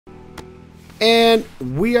And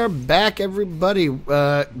we are back, everybody.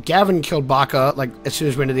 Gavin killed Baka, like, as soon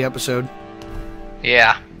as we ended the episode.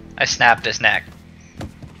 Yeah, I snapped his neck.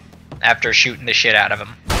 After shooting the shit out of him.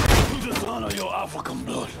 You dishonor your African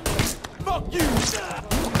blood. Fuck you!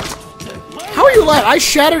 How are you alive? I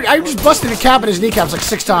just busted a cap in his kneecaps like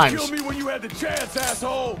 6 times. Kill me when you had the chance,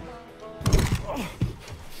 asshole!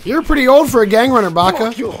 You're pretty old for a gang runner,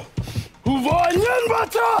 Baka. Fuck you!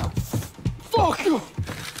 Fuck you!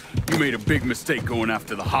 You made a big mistake going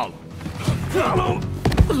after the Hollow.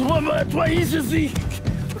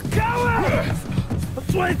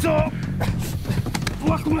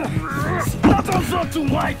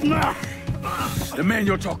 The man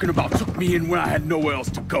you're talking about took me in when I had nowhere else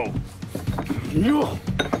to go. You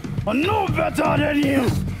are no better than him.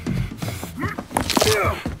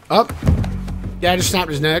 Up. Yeah, I just snapped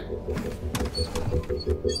his neck.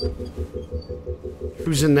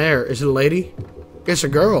 Who's in there? Is it a lady? It's a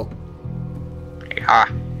girl. Yeah.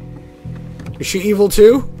 Is she evil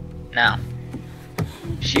too? No.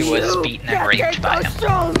 She was beaten and raped by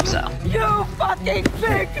him. So. You fucking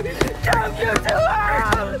pig! Damn you to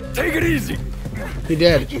hell! Take it easy. He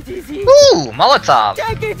did. Take it easy! Ooh, Molotov!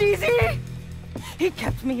 Take it easy! He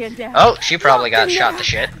kept me in there. Oh, she probably got shot to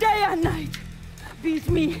shit. Day and night. Beat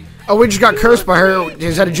me. Oh, we just got cursed by her.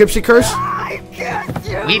 Is that a gypsy curse? I guess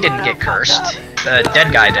you We didn't get cursed. The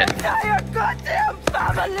dead guy did. entire goddamn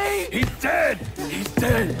family! He's dead. He's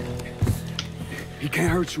dead. He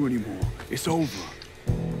can't hurt you anymore. It's over.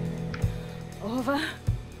 Over.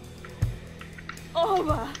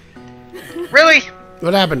 Over. Really?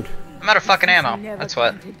 What happened? I'm out of fucking ammo. Never That's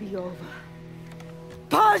what. going to be over.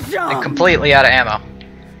 Punch I'm him! completely out of ammo.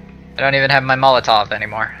 I don't even have my Molotov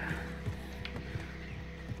anymore.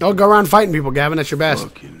 Don't go around fighting people, Gavin. That's your best.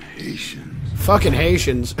 Fucking Haitians. Fucking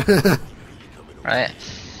Haitians. Right?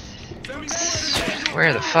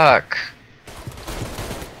 Where the fuck?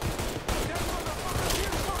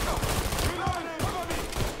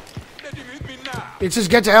 It says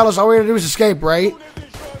get to Alice. All we gotta do is escape, right?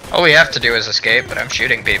 All we have to do is escape, but I'm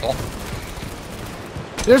shooting people.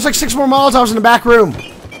 There's like 6 more Molotovs in the back room.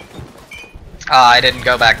 I didn't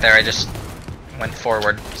go back there, I just went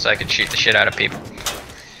forward so I could shoot the shit out of people.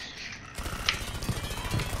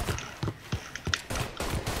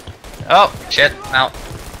 Oh, shit, out.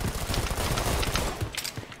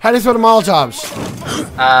 How do you throw the Molotovs?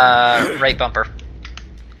 Right bumper.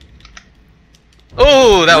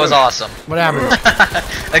 Ooh, that was awesome. What happened?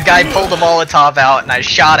 A guy pulled a Molotov out and I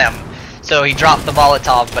shot him. So he dropped the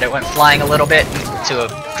Molotov, but it went flying a little bit into a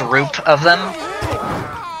group of them.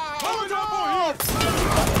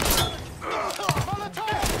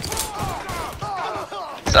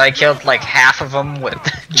 So I killed like half of them with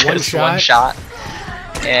just one shot.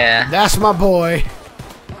 Yeah. That's my boy.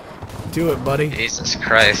 Do it, buddy. Jesus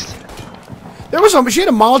Christ. There was she had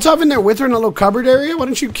a Molotov in there with her in a little cupboard area. Why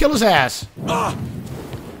didn't you kill his ass?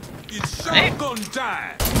 It's Hey. shotgun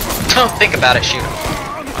time. Don't think about it, shoot him.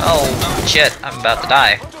 Oh shit, I'm about to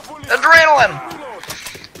die. Adrenaline!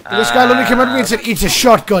 This guy literally came up to me and said, "It's a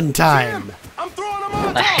shotgun time." I'm throwing him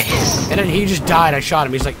out. Nice. And then he just died. I shot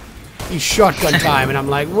him. He's like, "It's shotgun time," and I'm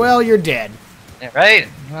like, "Well, you're dead." Yeah, right?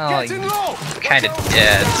 Well, Getting low. kind of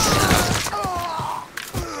dead. So.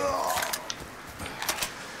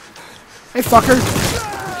 Hey, fucker.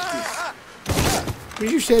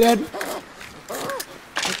 Did you say that?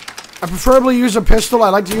 I preferably use a pistol. I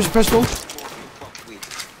like to use a pistol.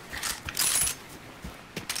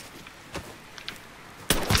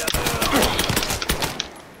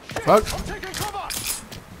 Fuck.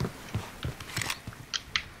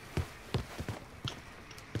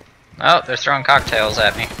 Oh, they're throwing cocktails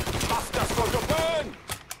at me.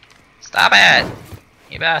 Stop it!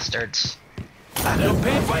 You bastards.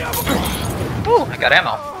 Ooh, I got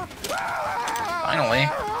ammo. Finally.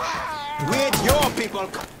 With your people.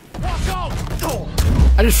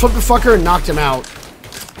 I just flipped the fucker and knocked him out.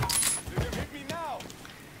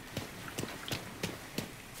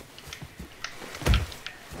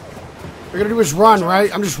 We're gonna do is run,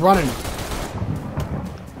 right? I'm just running.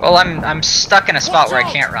 Well, I'm stuck in a spot where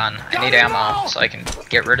I can't run. I need ammo so I can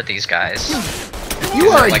get rid of these guys. You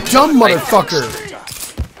are a like dumb fight motherfucker.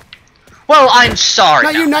 Well, I'm sorry.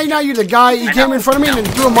 Not you, not you. The guy, he came in front of me and then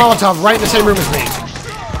threw a Molotov right in the same room as me.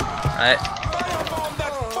 Right.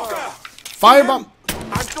 Firebomb.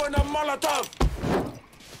 I'm throwing a Molotov.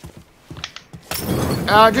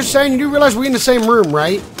 Just saying, you do realize we're in the same room,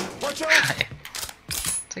 right? Watch out.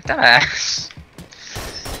 Take that ass.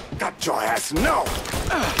 Got your ass. No.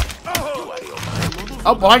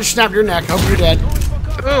 Oh, well, I just snapped your neck. Hope you're dead.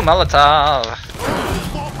 Ooh, Molotov.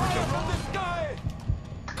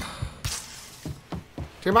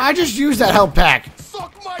 Damn, I just used that health pack.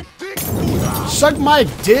 Suck my dick! Suck my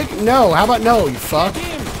dick? No. How about no, you fuck?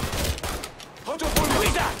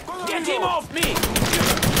 Get him off me!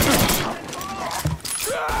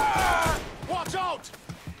 Watch out!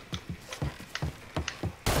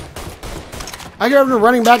 I get everyone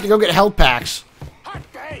running back to go get health packs.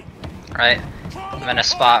 Right? I'm in a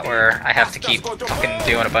spot where I have to keep fucking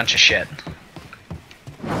doing a bunch of shit.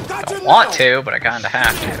 I don't want to, but I kinda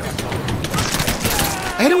have to.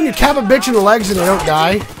 I hate it when you cap a bitch in the legs and they don't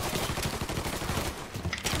die.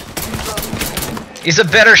 He's a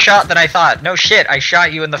better shot than I thought. No shit, I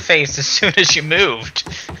shot you in the face as soon as you moved.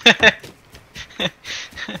 That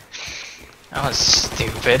was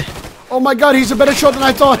stupid. Oh my god, he's a better shot than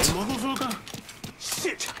I thought.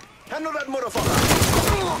 Shit! Handle that motherfucker!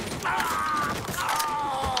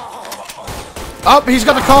 Oh, he's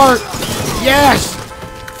got the car. Yes.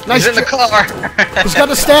 Nice. He's in the car. He's got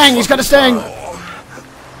the stang. He's got the stang.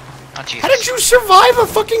 Oh, Jesus. How did you survive a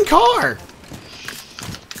fucking car?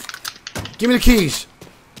 Give me the keys.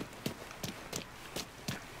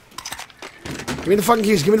 Give me the fucking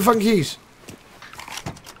keys. Give me the fucking keys.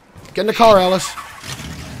 Get in the car, Ellis.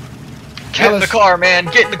 Get in the car, man.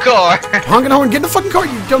 Get in the car. Honk and horn. Get in the fucking car,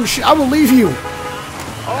 you dumb shit. I will leave you.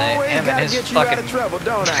 Always him and gotta his get you out fucking- of trouble,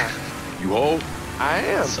 don't I? You hold? I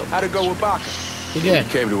am. How'd it go with Baka? He did.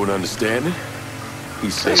 Came to an understanding. He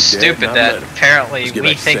said It's stupid that apparently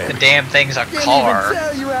we think the damn thing's a car.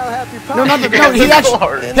 Tell you how happy No, not the, Get no. in He the actually,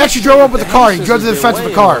 car. he actually drove up with the car. He drove to the fence with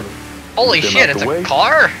the car. Holy Get shit, out it's the way. a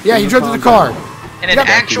car? Yeah, he drove to the car. In an Yep.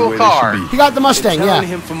 actual car. He got the Mustang. telling Yeah.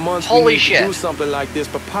 him for months Holy we need to shit. do something like this,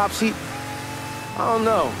 but Pops, he... I don't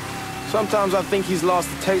know. Sometimes I think he's lost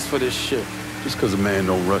the taste for this shit. Just because a man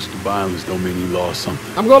don't rush to violence don't mean he lost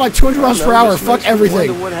something. I'm going like 200 miles per hour. Just Fuck makes me everything.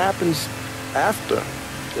 wonder what happens after,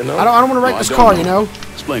 you know? I don't want to wreck No, I this don't car. know. You know.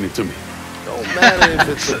 Explain it to me. Don't matter if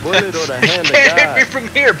it's a bullet or the hand of Can't hit me God. from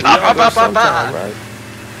here. We Bah, all bah, go bah, bah, sometime, bah. right?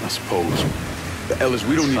 I suppose. But Ellis,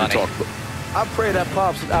 we don't need Funny. to talk. I pray that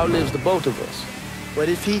Pops outlives the both of us. But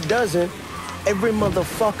if he doesn't, every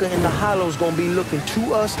motherfucker in the hollow's gonna be looking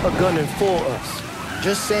to us or gunning for us.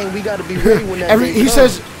 Just saying we gotta be ready when that day He comes.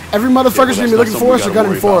 says every motherfucker's gonna be looking for us or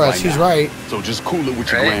gunning for us. He's right. So just cool it with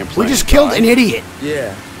your Right. grand We plan. just killed an idiot.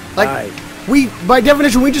 Yeah. Like aight. we, by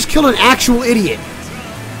definition, we just killed an actual idiot.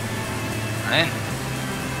 Right?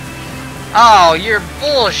 Oh, you're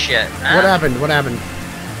bullshit. Huh? What happened? What happened?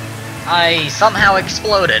 I somehow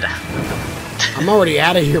exploded. I'm already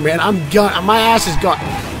out of here, man. I'm gone. My ass is gone.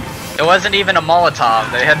 It wasn't even a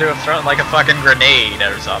Molotov. They had to have thrown like a fucking grenade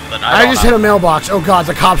or something. I don't just know. hit a mailbox. Oh god,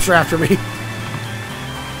 the cops are after me.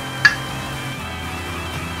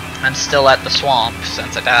 I'm still at the swamp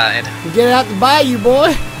since I died. Get out the bayou,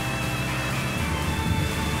 boy.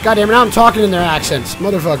 God damn it, now I'm talking in their accents.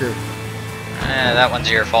 Motherfucker. That one's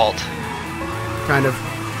your fault. Kind of.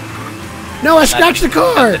 No, I scratched the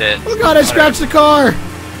car. It is. Oh god, I scratched the car.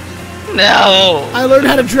 No! I learned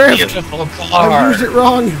how to drift. Beautiful I car. used it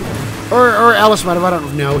wrong. Or Alice might have. I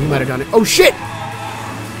don't know. He might have done it. Oh shit!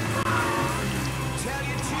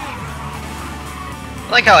 I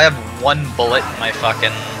like how I have one bullet in my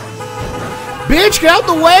fucking... Bitch, get out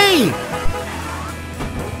the way!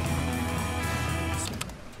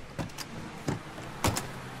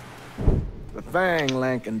 The thing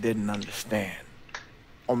Lankin didn't understand,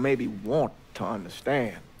 or maybe want to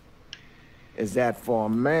understand, is that for a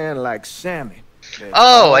man like Sammy... there's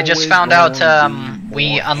Oh, I just always found out gonna be we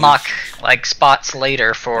more unlock issues. like spots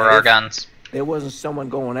later for Hey. our guns. There wasn't someone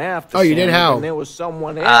going after Oh, you did? Sammy, How? and there was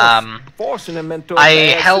someone else Um, forcing him into a I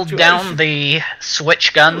bad held down situation. the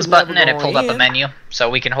switch guns was button never and it pulled up going a in. menu, so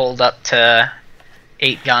we can hold up to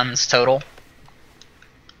 8 guns total.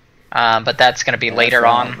 But that's gonna be That's later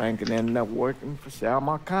how on. Lankin ended up working for Sal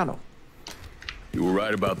Marcano. You were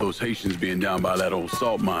right about those Haitians being down by that old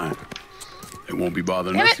salt mine. They won't be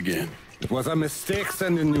bothering Damn us it. again. It was a mistake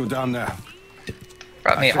sending you down there.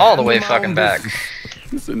 Brought me I should all the way handle my fucking own back. business.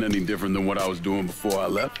 This isn't any different than what I was doing before I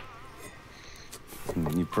left.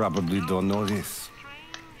 You probably don't know this.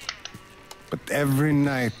 But every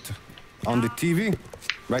night on the TV,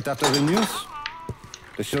 right after the news,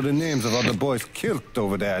 they show the names of all the boys killed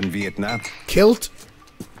over there in Vietnam. Kilt?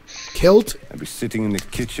 Kilt? I'd be sitting in the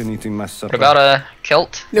kitchen eating my supper. What about a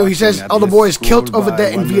kilt? No, he says all the boys killed over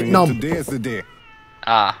there in Vietnam. Today is the day.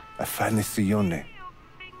 Ah, I finally see your name.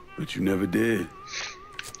 But you never did.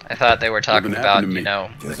 I thought they were talking Nothing about, happened to you me. know,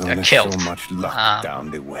 There's a only kilt. so much luck Um,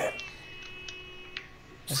 down the well.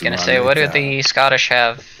 I was gonna say, what do the Scottish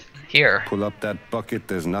have here? Pull up that bucket,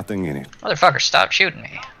 there's nothing in it. Motherfucker, stop shooting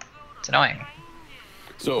me. It's annoying.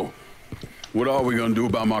 So, what are we gonna do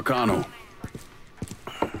about Marcano?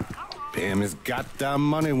 Pay him his goddamn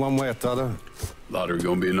money one way or t'other. Lottery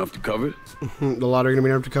gonna be enough to cover it? The lottery gonna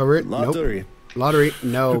be enough to cover it? Lottery. Nope. Lottery?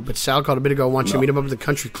 No. But Sal called a bit ago. Wants you to meet him up at the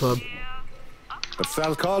country club. But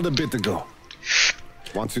Sal called a bit ago.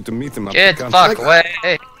 Wants you to meet him up Get the the country. fuck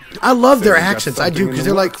away. I love their Says he's got accents. I do, something because in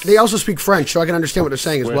they're the like, works. they also speak French, so I can understand what they're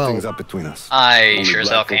saying as Square well. things up between us. I Only sure as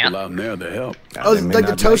hell black people can. out in there to help. Oh, They may like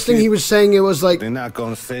the not toast thing it. he was saying, it was like, They're not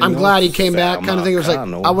gonna say I'm no. glad he came back, Sal kind of thing. It was like,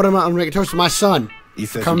 Marcano. I want him to make a toast to my son. He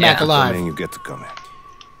says come you back get to alive. in, you get to come in.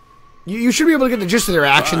 You should be able to get the gist of their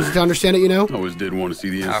actions to understand it, you know? Always did want to see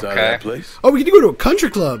the inside of Okay. that place. Oh, we get to go to a country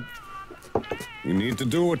club. You need to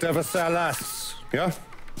do whatever Sal asks, yeah?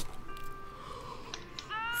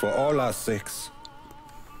 For all our sakes.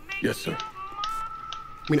 Yes, sir.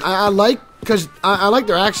 I mean, I like, because I like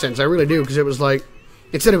their accents. I really do, because it was like,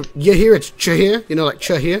 instead of you here, it's cha here. You know, like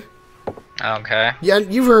cha here. Okay. Yeah,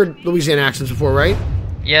 you've heard Louisiana accents before, right?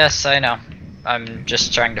 Yes, I know. I'm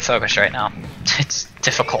just trying to focus right now. It's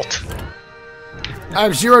difficult. I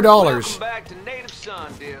have $0. Welcome back to Native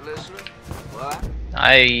Son, dear listener. What?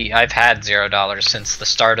 I've had $0 since the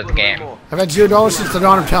start of the game. I've had $0 since the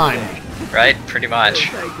dawn of time. Right? Pretty much.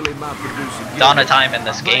 Thankfully, my producer Dawn of time in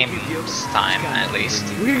this game's time, at least.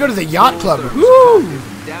 We're gonna go to the yacht club. Woo!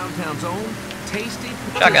 downtown's own tasty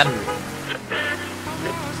Shotgun.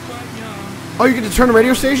 Oh, you get to turn the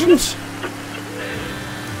radio stations?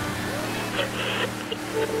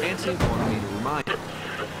 Nancy wanted me to remind you.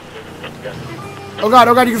 Oh god,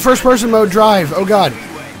 you can first person mode drive. Oh god.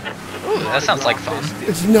 Ooh, that sounds like fun.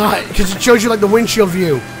 It's not, because it shows you like the windshield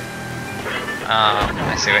view.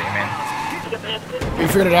 I see what you mean. You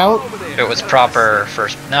figured it out? If it was proper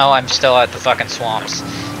first... No, I'm still at the fucking swamps.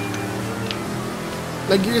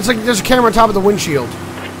 Like, it's like there's a camera on top of the windshield.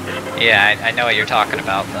 Yeah, I know what you're talking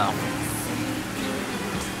about, though.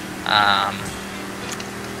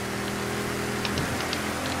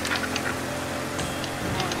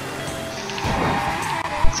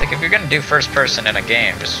 It's like, if you're gonna do first person in a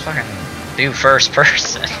game, just fucking do first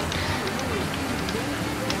person.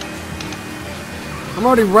 I'm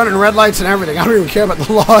already running red lights and everything. I don't even care about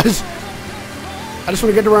the laws. I just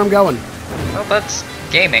want to get to where I'm going. Well, that's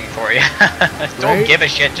gaming for you. Don't Right? give a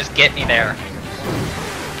shit, just get me there.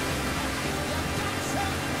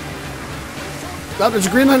 Oh, there's a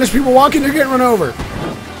green line, there's people walking, they're getting run over.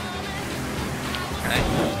 Okay.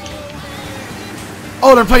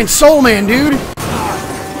 Oh, they're playing Soul Man, dude.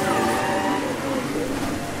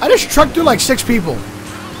 I just trucked through like 6 people.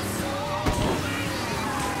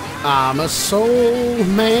 I'm a soul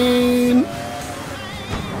man.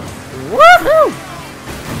 Woohoo!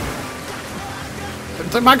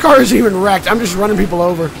 It's like my car isn't even wrecked. I'm just running people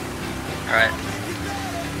over. Alright. I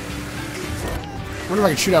wonder if I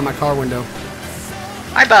can shoot out my car window.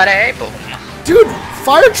 Hi, buddy. Boom. Dude,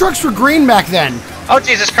 fire trucks were green back then. Oh,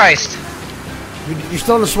 Jesus Christ. You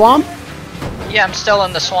still in the swamp? Yeah, I'm still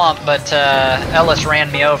in the swamp, but Ellis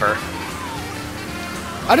ran me over.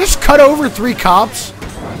 I just cut over 3 cops.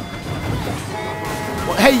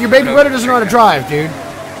 Well, hey, your baby brother doesn't know how to drive, dude.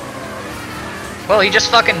 Well, he just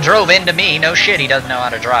fucking drove into me. No shit, he doesn't know how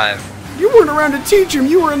to drive. You weren't around to teach him.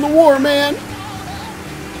 You were in the war, man.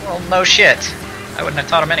 Well, no shit. I wouldn't have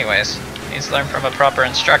taught him anyways. He's learned from a proper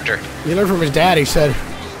instructor. You learned from his dad, he said.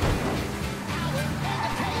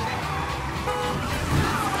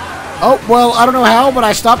 Oh, well, I don't know how, but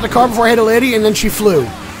I stopped the car before I hit a lady, and then she flew.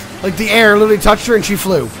 Like, the air literally touched her, and she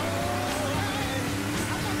flew.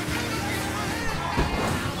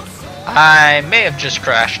 I may have just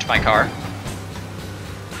crashed my car.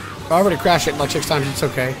 I already crashed it like 6 times. It's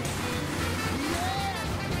okay.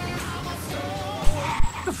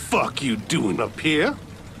 The fuck you doing up here?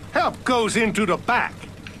 Help goes into the back.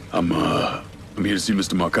 I'm here to see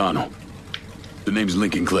Mr. Marcano. The name's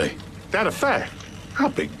Lincoln Clay. That a fact? I'll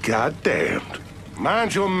be goddamned.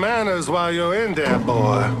 Mind your manners while you're in there,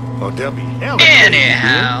 boy, or there'll be hell.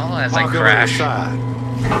 Anyhow, as I crash.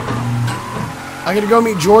 I gotta go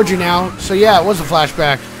meet Georgie now. So, yeah, it was a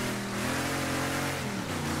flashback.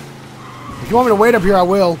 If you want me to wait up here, I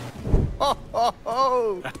will.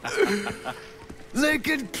 Oh,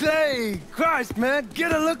 Lincoln Clay! Christ, man,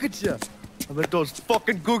 get a look at you. I bet those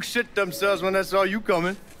fucking gooks shit themselves when they saw you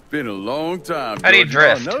coming. Been a long time. How do you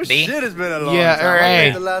George. drift, No B? shit, it's been a long Yeah, time. I hey.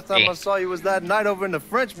 think the last time B. I saw you was that night over in the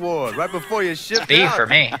French ward, right before you shipped B out. for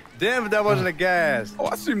me. Damn, if that wasn't a gas. Oh,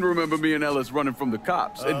 I seem to remember me and Ellis running from the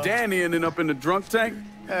cops, and Danny ending up in the drunk tank.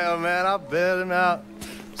 Hell, man, I bailed him out.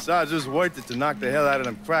 Besides, just worth it to knock the hell out of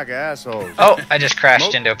them cracker assholes. Oh, I just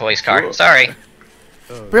crashed into a police car. Sorry.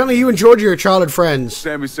 Apparently, you and Georgie are childhood friends.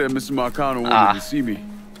 Sammy said Mr. Marcano wanted to see me.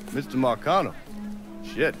 Mr. Marcano.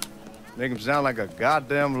 Shit. Make him sound like a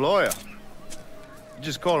goddamn lawyer.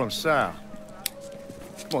 Just call him Sal.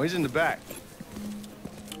 Come on, he's in the back.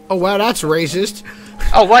 Oh wow, that's racist.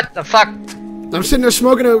 Oh, what the fuck? I'm sitting there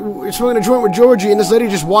smoking a joint with Georgie, and this lady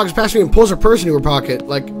just walks past me and pulls her purse into her pocket,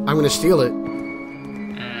 like I'm gonna steal it.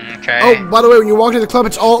 Okay. Oh, by the way, when you walk into the club,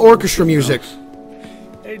 it's all orchestra music.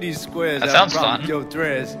 Hey, these squares That out sounds front fun. with Joe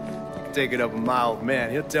Tres. You can take it up with my old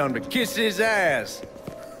man. He'll tell him to kiss his ass.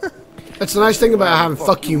 That's the nice thing about having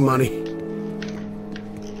fuck you money.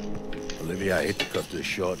 Olivia, I hate to cut this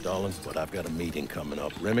short, darling, but I've got a meeting coming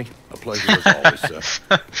up. Remy, a pleasure as always,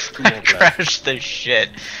 sir. I crashed the shit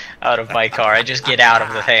out of my car. I just get out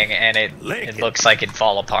of the thing and it looks like it'd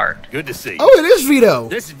fall apart. Good to see you. Oh, it is Vito.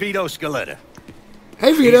 This is Vito Scaletta. Hey,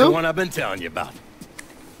 He's the Vito. one I've been telling you about.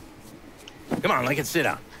 Come on, Lincoln, sit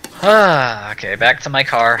down. Okay, back to my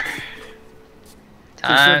car.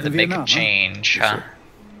 Time to make a change, huh?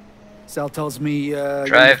 Sal tells me,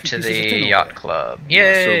 Drive to the yacht club.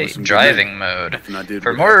 Yay! Driving mode.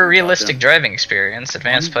 For more realistic driving experience,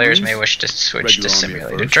 advanced players may wish to switch to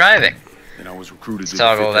simulated driving. Let's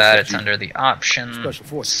toggle that. It's under the options.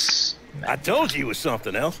 I told you it was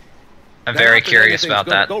something else. I'm very curious about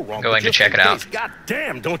that. I'm going to check it out. God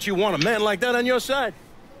damn, don't you want a man like that on your side?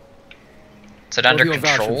 Is it under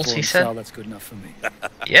controls, he said? Sal, that's good enough for me.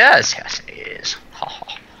 Yes, it is.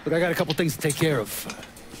 Look, I got a couple things to take care of.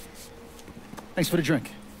 Thanks for the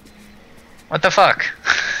drink. What the fuck?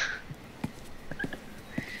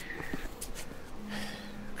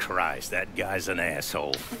 Christ, that guy's an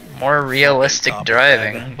asshole. More realistic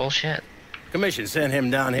driving. Bullshit. Commission sent him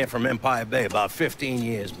down here from Empire Bay about 15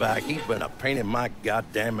 years back. He's been a pain in my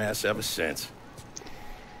goddamn ass ever since.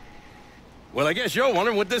 Well, I guess you're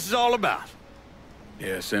wondering what this is all about.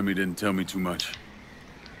 Yeah, Sammy didn't tell me too much.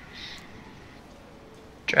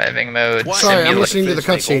 Driving mode. Sorry, I'm listening to the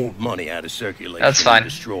cutscene. Money out of circulation. That's fine.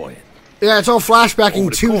 Destroy it. Yeah, it's all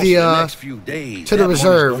flashbacking to the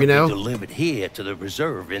reserve, you know. Delivered here to the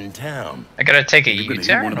reserve in town. I gotta take a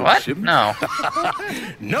U-turn? What? No.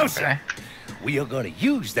 No, sir. Okay. We are going to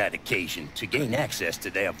use that occasion to gain access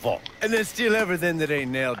to their vault. And then steal everything that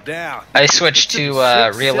ain't nailed down. I switched to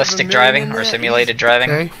realistic driving or simulated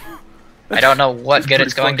driving. Okay. I don't know what good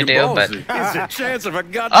it's going to do, but It's a chance of a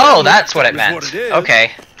goddamn. oh, that's what it meant. What it is.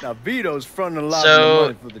 Okay. Now Vito's fronting a lot So,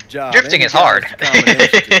 of money for the job. drifting and is he got hard. us a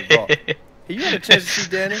combination to the vault. Hey, you had a chance to see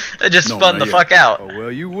Danny? I just No, spun not the yet. fuck out. Oh,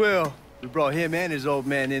 well, you will. We brought him and his old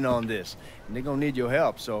man in on this. And they're gonna need your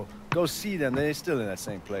help, so go see them. They're still in that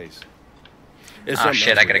same place. Oh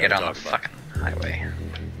shit, I gotta get on the fucking highway.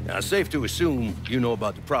 Now, it's safe to assume you know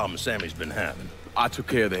about the problem Sammy's been having. I took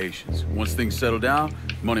care of the Haitians. Once things settle down,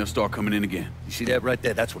 money will start coming in again. You see that right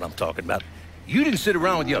there? That's what I'm talking about. You didn't sit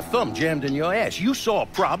around with your thumb jammed in your ass. You saw a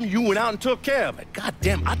problem, you went out and took care of it. God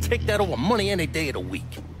damn, I take that over money any day of the week.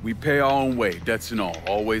 We pay our own way, debts and all.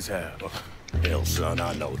 Always have. Hell, son,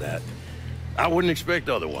 I know that. I wouldn't expect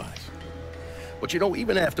otherwise. But you know,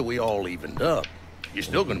 even after we all evened up, you're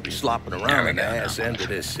still gonna be slopping around in the ass end of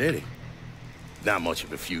this city. Not much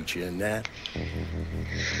of a future in that.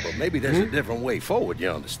 But maybe there's a different way forward, you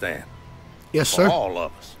understand? Yes, For sir. all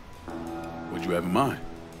of us. What'd you have in mind?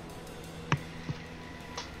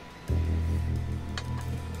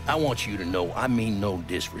 I want you to know I mean no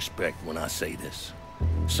disrespect when I say this.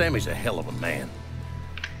 Sammy's a hell of a man,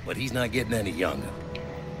 but he's not getting any younger.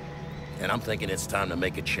 And I'm thinking it's time to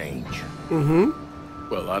make a change.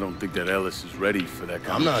 Well, I don't think that Ellis is ready for that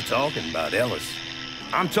kind I'm not talking about Ellis.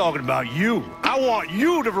 I'm talking about you. I want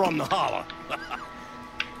you to run the holler.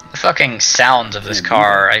 The fucking sounds of this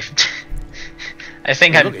car, I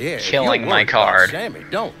think I'm Look here, killing you're my worried about card. Sammy,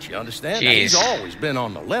 don't you understand? Now, Jeez. he's always been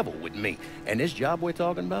on the level with me. And this job we're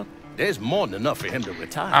talking about, there's more than enough for him to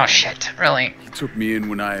retire. Oh shit, really? He took me in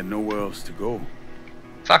when I had nowhere else to go.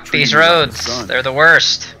 Fuck Treated these me like a roads. son. They're the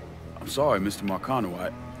worst. I'm sorry, Mr. Marcano.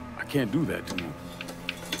 I can't do that to him.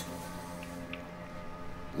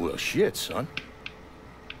 Well, shit, son.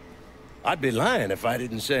 I'd be lying if I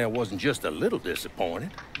didn't say I wasn't just a little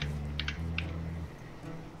disappointed.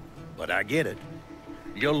 But I get it.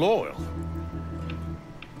 You're loyal.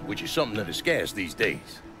 Which is something that is scarce these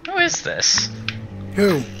days. Who is this?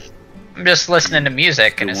 Who? I'm just listening to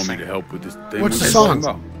music They and it's want me to like, help with this thing. What's we the been talking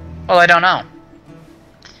song? about. well, I don't know.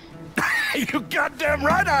 You goddamn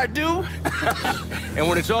right I do. And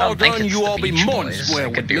when it's I all don't think done, it's you the all be Beach more than Boys. square I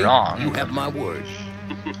with could be me. wrong. You have my word.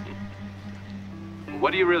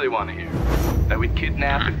 What do you really want to hear? That we'd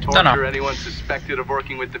kidnap and Don't know. torture anyone suspected of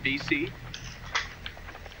working with the VC?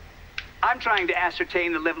 I'm trying to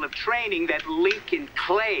ascertain the level of training that Lincoln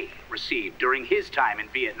Clay received during his time in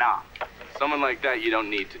Vietnam. Someone like that you don't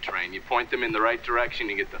need to train. You point them in the right direction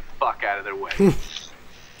and get the fuck out of their way.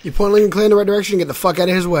 You point Lincoln Clay in the right direction and get the fuck out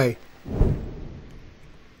of his way.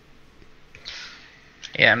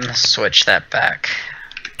 Yeah, I'm gonna switch that back.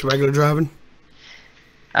 To regular driving?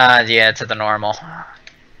 Yeah, to the normal.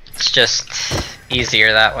 It's just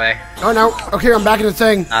easier that way. Oh no. Okay, I'm back in the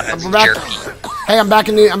thing. Not as I'm back. jerky. Hey, I'm back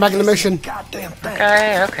in the mission.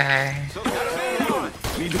 Okay, okay.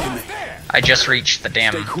 I just reached the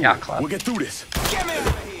damn yacht club. We'll get through this.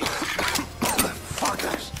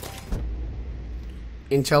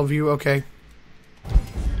 Intel view, okay.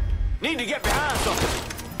 Need to get behind something.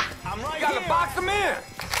 I'm right Gotta box them in.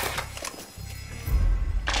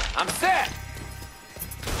 I'm set.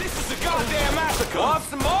 This is a goddamn massacre. Want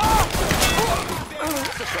some more?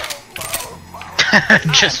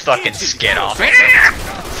 Just fucking skid off.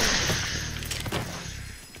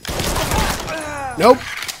 Nope.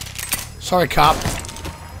 Sorry, cop.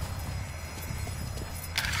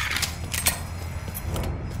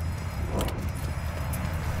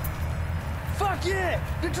 Fuck yeah!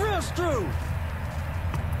 The drill's through!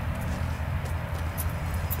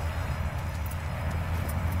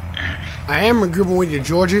 I am regrouping with you,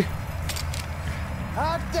 Georgie.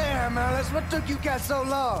 Hot damn, Alice, what took you guys so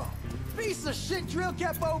long? Piece of shit drill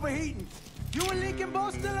kept overheating. You and Lincoln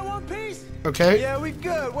both still in one piece? Okay. Yeah, we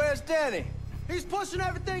good. Where's Danny? He's pushing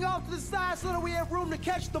everything off to the side so that we have room to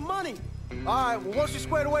catch the money. All right, well, once you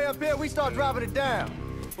squared away up here, we start driving it down.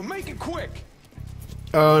 We'll make it quick.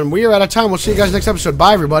 And we are out of time. We'll see you guys next episode.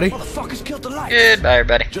 Bye, everybody. Motherfuckers killed the lights. Goodbye,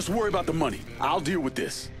 everybody. Just worry about the money. I'll deal with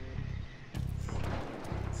this.